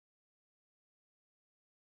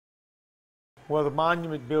Well, the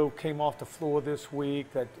monument bill came off the floor this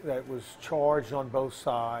week that was charged on both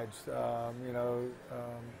sides.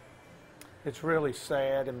 It's really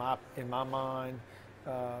sad in my mind,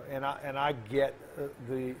 and I get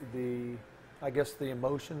the I guess the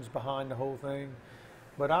emotions behind the whole thing,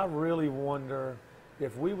 but I really wonder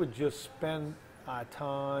if we would just spend our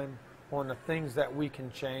time on the things that we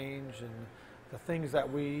can change and the things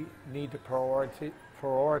that we need to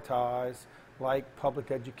prioritize, like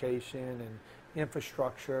public education and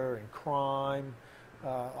infrastructure and crime,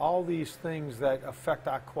 all these things that affect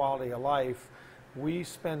our quality of life. We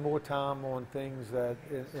spend more time on things that,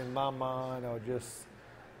 in my mind, are just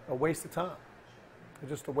a waste of time. They're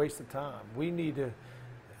just a waste of time. We need to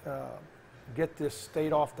get this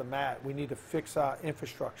state off the mat. We need to fix our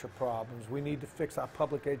infrastructure problems. We need to fix our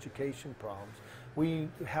public education problems. We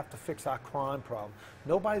have to fix our crime problem.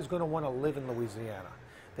 Nobody's going to want to live in Louisiana.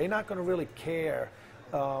 They're not going to really care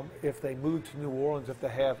if they move to New Orleans if they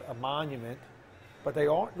have a monument, but they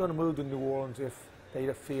aren't going to move to New Orleans if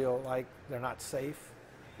they feel like they're not safe,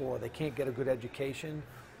 or they can't get a good education,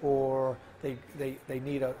 or they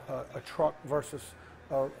need a truck versus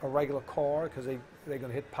a regular car because they're going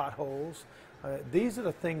to hit potholes. These are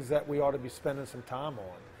the things that we ought to be spending some time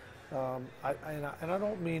on. And I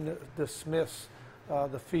don't mean to dismiss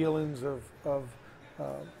the feelings of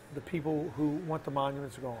the people who want the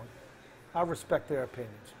monuments gone. I respect their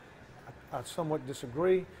opinions. I somewhat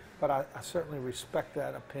disagree, but I certainly respect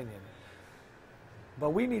that opinion.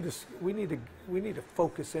 But we need to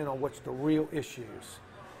focus in on what's the real issues.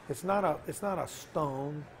 It's not a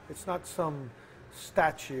stone. It's not some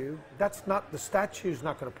statue. The statue is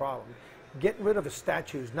not going to problem. Getting rid of a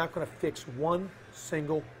statue is not going to fix one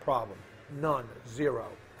single problem. None. Zero.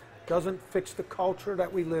 Doesn't fix the culture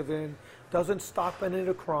that we live in. Doesn't stop any of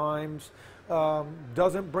the crimes.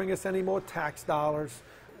 Doesn't bring us any more tax dollars.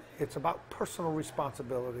 It's about personal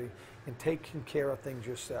responsibility and taking care of things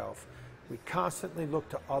yourself. We constantly look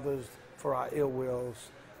to others for our ill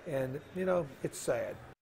wills, and it's sad.